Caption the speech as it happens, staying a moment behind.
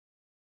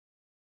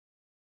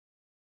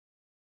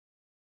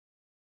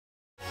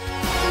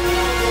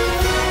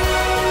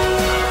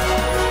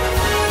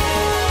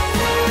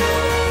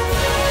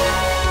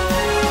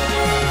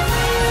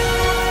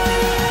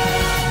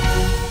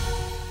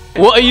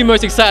What are you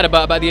most excited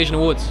about the Asian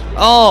Awards?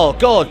 Oh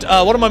God,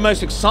 what am I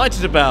most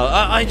excited about?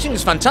 I think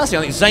it's fantastic.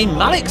 I think Zayn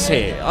Malik's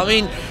here. I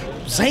mean,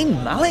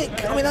 Zayn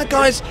Malik. I mean, that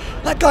guy's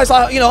like,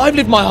 I've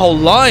lived my whole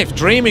life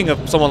dreaming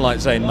of someone like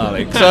Zayn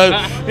Malik. So,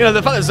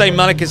 the fact that Zayn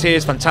Malik is here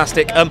is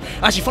fantastic.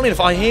 Actually, funny enough,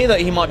 I hear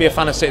that he might be a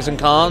fan of Citizen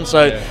Khan.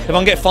 So, if I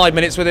can get 5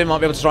 minutes with him, I might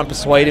be able to try and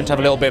persuade him to have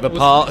a little bit of a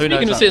part. Who knows?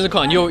 Speaking of Citizen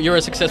Khan, you're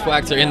a successful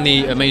actor in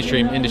the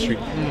mainstream industry.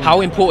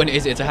 How important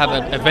is it to have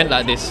an event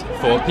like this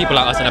for people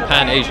like us and a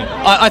pan-Asian?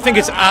 I think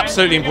it's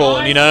absolutely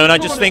important, and I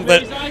just think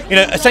that,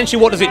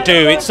 essentially, what does it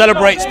do? It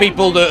celebrates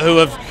people who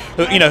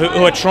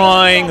are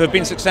trying, who have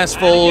been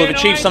successful, who have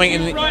achieved something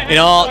in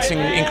arts,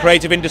 in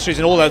creative industries,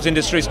 in all those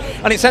industries,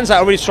 and it sends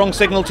out a really strong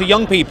signal to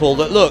young people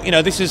that look,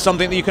 this is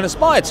something that you can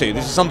aspire to.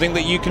 This is something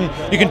that you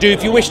can do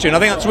if you wish to, and I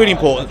think that's really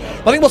important.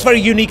 I think what's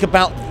very unique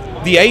about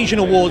the Asian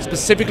Awards,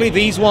 specifically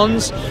these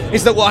ones,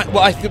 is that what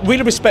I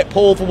really respect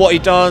Paul for what he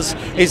does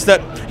is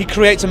that he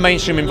creates a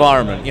mainstream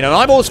environment.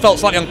 I've always felt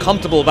slightly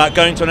uncomfortable about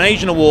going to an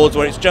Asian Awards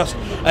where it's just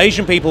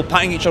Asian people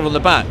patting each other on the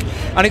back,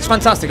 and it's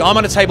fantastic. I'm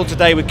at a table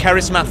today with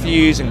Keris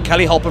Matthews and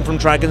Kelly Hoppen from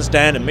Dragon's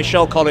Den and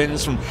Michelle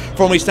Collins from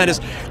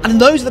EastEnders, and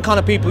those are the kind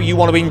of people you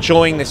want to be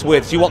enjoying this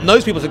with. So you want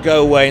those people to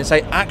go away and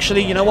say,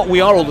 actually, you know what,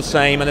 we are all the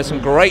same, and there's some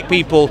great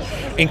people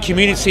in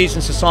communities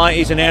and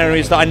societies and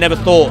areas that I never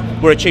thought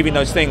were achieving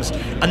those things,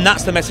 and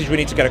that's the message we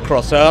need to get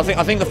across. So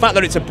I think the fact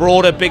that it's a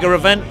broader, bigger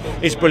event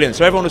is brilliant.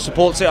 So everyone who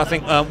supports it, I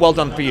think, well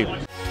done for you.